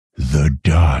The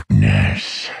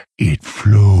darkness, it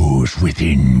flows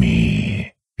within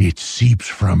me. It seeps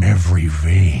from every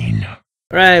vein.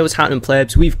 Right, what's happening,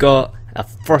 plebs? We've got a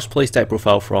first place deck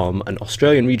profile from an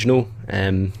Australian regional.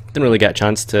 Didn't really get a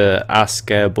chance to ask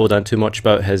Bordam too much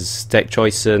about his deck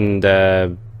choice and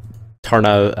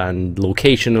turnout and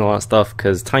location and all that stuff,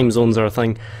 because time zones are a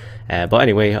thing. But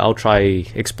anyway, I'll try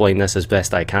explain this as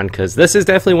best I can, because this is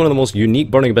definitely one of the most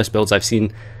unique Burning Abyss builds I've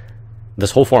seen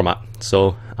this whole format.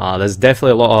 So there's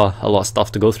definitely a lot of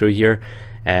stuff to go through here.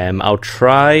 I'll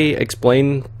try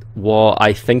explain what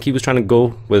I think he was trying to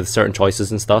go with certain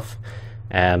choices and stuff.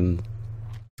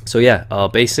 So yeah,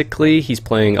 basically he's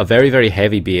playing a very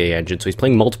heavy BA engine, so he's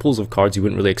playing multiples of cards you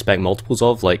wouldn't really expect multiples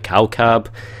of, like Cowcab,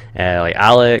 like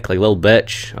Alec, like Lil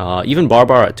Bitch, even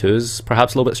Barbar at 2 is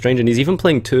perhaps a little bit strange, and he's even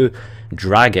playing 2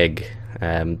 Dragig.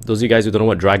 Those of you guys who don't know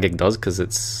what Dragig does, because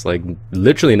it's like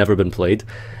literally never been played,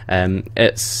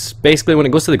 it's basically when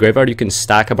it goes to the graveyard you can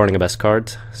stack a Burning Abyss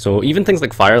card. So even things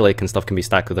like Fire Lake and stuff can be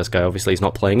stacked with this guy. Obviously he's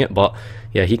not playing it, but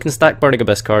yeah, he can stack Burning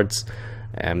Abyss cards.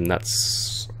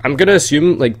 I'm gonna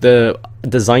assume like the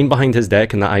design behind his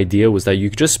deck and the idea was that you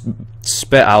could just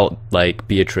spit out like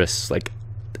Beatrice, like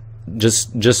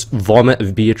just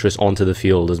vomit Beatrice onto the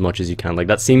field as much as you can. Like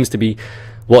that seems to be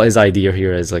what his idea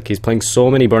here is. Like he's playing so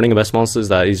many Burning Abyss monsters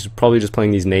that he's probably just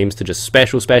playing these names to just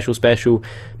special,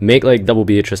 make like double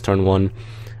Beatrice turn 1,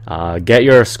 get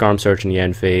your Scarm Search in the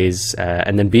end phase,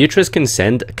 and then Beatrice can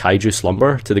send Kaiju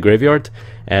Slumber to the graveyard.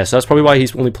 So that's probably why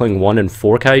he's only playing 1 and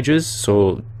 4 Kaijus.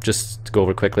 So just to go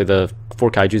over quickly, the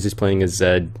 4 Kaijus he's playing is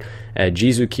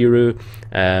Jizukiru,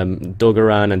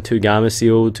 Dogaran, and 2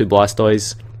 Gameciel, 2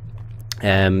 Blastoise.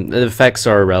 The effects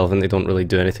are irrelevant, they don't really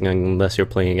do anything unless you're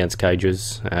playing against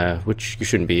Kaijus, which you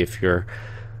shouldn't be if you're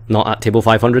not at table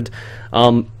 500.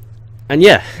 And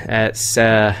yeah,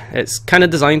 it's kind of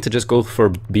designed to just go for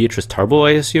Beatrice Turbo,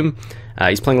 I assume.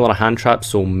 He's playing a lot of hand traps,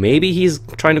 so maybe he's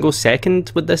trying to go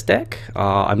second with this deck.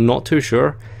 I'm not too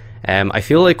sure. I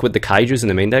feel like with the Kaijus in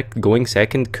the main deck, going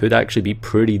second could actually be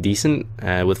pretty decent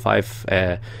with 5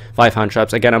 hand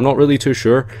traps. Again, I'm not really too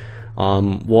sure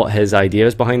what his idea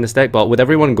is behind this deck, but with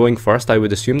everyone going first, I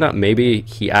would assume that maybe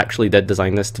he actually did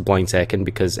design this to blind second,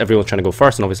 because everyone's trying to go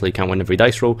first and obviously you can't win every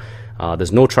dice roll.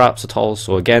 There's no traps at all,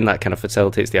 so again that kind of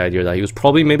facilitates the idea that he was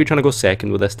probably maybe trying to go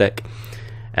second with this deck.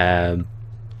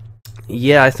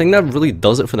 Yeah, I think that really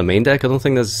does it for the main deck. I don't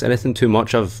think there's anything too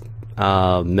much I've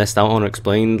missed out on or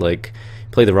explained. Like,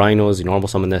 play the Rhinos, you normal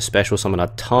summon this, special summon a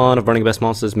ton of Burning Abyss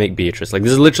monsters, make Beatrice. Like,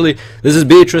 this is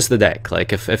Beatrice the deck.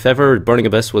 Like, if ever Burning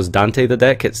Abyss was Dante the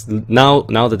deck, it's now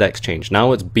the deck's changed.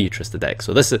 Now it's Beatrice the deck.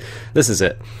 So this is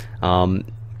it. And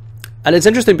it's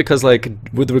interesting because, like,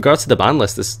 with regards to the ban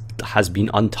list, this has been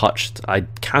untouched. I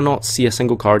cannot see a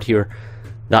single card here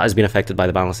that has been affected by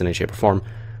the ban list in any shape or form,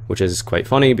 which is quite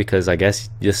funny because I guess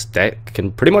this deck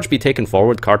can pretty much be taken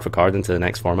forward card for card into the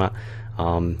next format.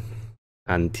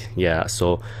 And yeah,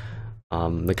 so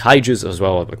the Kaijus as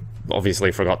well,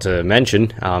 obviously forgot to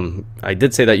mention. I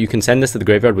did say that you can send this to the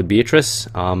graveyard with Beatrice,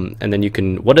 and then you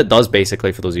can, what it does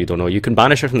basically, for those of you who don't know, you can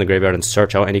banish it from the graveyard and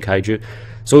search out any Kaiju.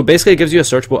 So basically it gives you a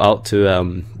searchable out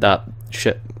to that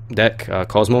shit deck,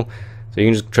 Cosmo. So you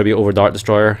can just tribute over Dart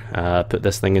Destroyer, put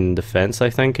this thing in defense, I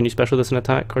think. Can you special this in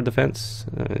attack or defense?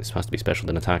 It has to be special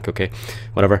in attack, okay,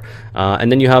 whatever. And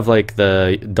then you have like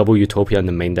the double Utopia in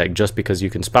the main deck, just because you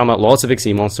can spam out lots of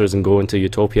XE monsters and go into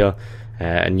Utopia,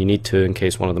 and you need to in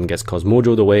case one of them gets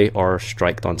Cosmojo'd away or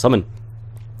striked on summon.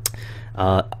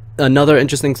 Another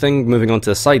interesting thing, moving on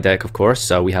to the side deck, of course,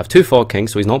 we have 2 Fog King,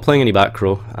 so he's not playing any back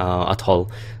row at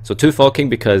all. So 2 Fog King,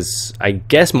 because I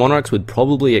guess Monarchs would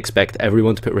probably expect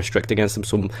everyone to put Restrict against them.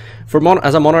 So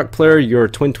as a Monarch player, your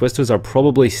Twin Twisters are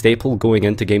probably staple going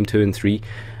into game 2 and 3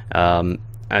 and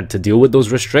to deal with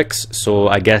those Restricts. So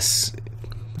I guess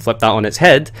flip that on its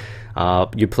head.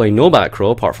 You play no back row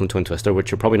apart from Twin Twister,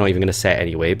 which you're probably not even going to set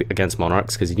anyway against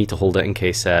Monarchs, because you need to hold it in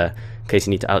case you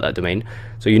need to out that domain.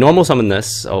 So you normal summon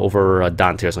this over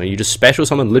Dante or something. You just special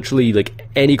summon literally like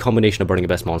any combination of Burning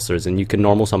Abyss monsters, and you can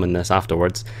normal summon this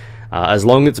afterwards. As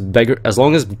long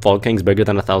as Fog King's bigger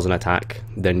than 1000 attack,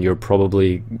 then you're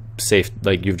probably safe.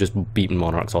 Like, you've just beaten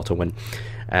Monarchs auto win.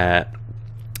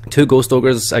 2 Ghost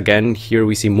Ogres, again, here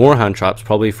we see more hand traps,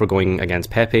 probably for going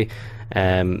against Pepe.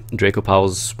 Draco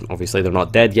Pals, obviously they're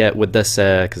not dead yet with this,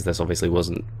 because this obviously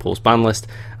wasn't post ban list.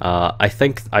 I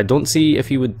don't think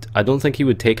he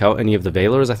would take out any of the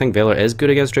Veilers. I think Veiler is good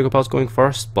against Draco Pals going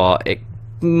first, but it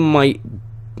might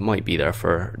be there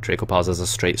for Draco Pals as a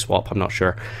straight swap, I'm not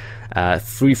sure.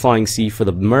 Free Flying Sea for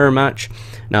the mirror match.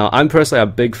 Now, I'm personally a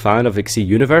big fan of XE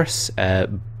Universe,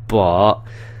 but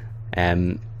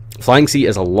Flying Sea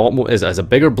is a lot more, is a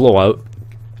bigger blowout.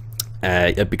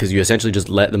 because you essentially just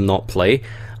let them not play.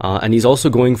 And he's also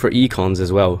going for econs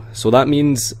as well, so that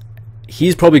means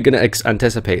he's probably going to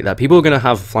anticipate that people are going to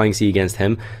have Flying C against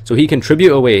him, so he can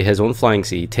tribute away his own Flying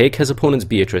C, take his opponent's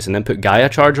Beatrice, and then put Gaia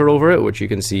Charger over it, which you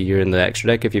can see here in the extra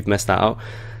deck if you've missed that out.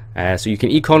 So you can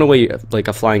econ away like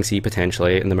a Flying C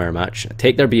potentially in the mirror match,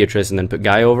 take their Beatrice, and then put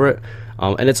Gaia over it.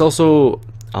 And it's also,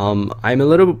 I'm a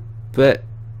little bit,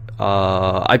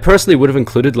 I personally would have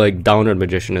included like Downward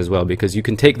Magician as well, because you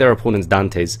can take their opponent's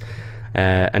Dantes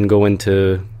and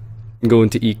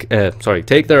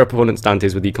take their opponent's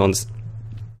Dantes with econs,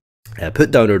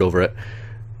 put Downward over it,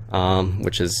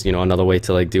 which is, you know, another way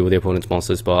to like deal with the opponent's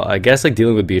monsters. But I guess like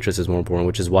dealing with Beatrice is more important,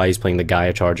 which is why he's playing the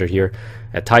Gaia Charger here.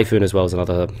 Typhoon as well is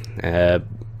another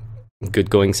good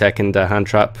going second hand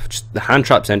trap, just the hand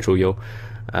trap central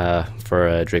for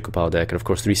a Draco Pile deck, and of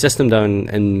course 3 system down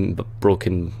in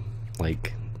broken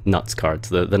like nuts cards,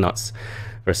 the nuts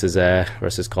versus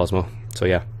Cosmo. So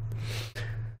yeah.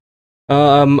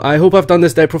 I hope I've done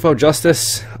this deck profile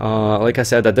justice. Like I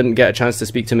said, I didn't get a chance to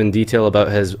speak to him in detail about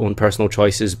his own personal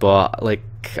choices, but like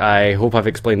I hope I've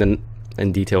explained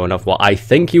in detail enough what I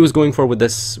think he was going for with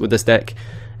this deck.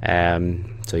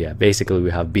 So yeah, basically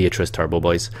we have Beatrice Turbo,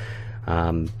 boys.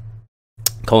 Comment,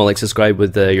 like, subscribe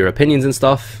with your opinions and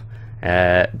stuff.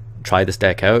 Try this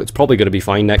deck out. It's probably going to be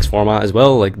fine next format as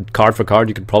well. Like card for card,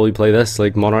 you could probably play this.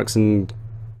 Like Monarchs and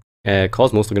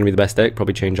Cosmos are going to be the best deck.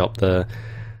 Probably change up the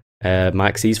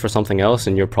Maxis for something else,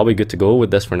 and you're probably good to go with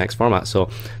this for next format. So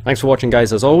thanks for watching,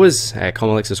 guys. As always,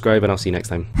 comment, like, subscribe, and I'll see you next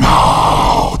time.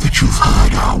 Now that you've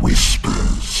heard our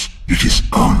whispers, it is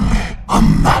only a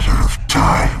matter of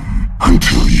time.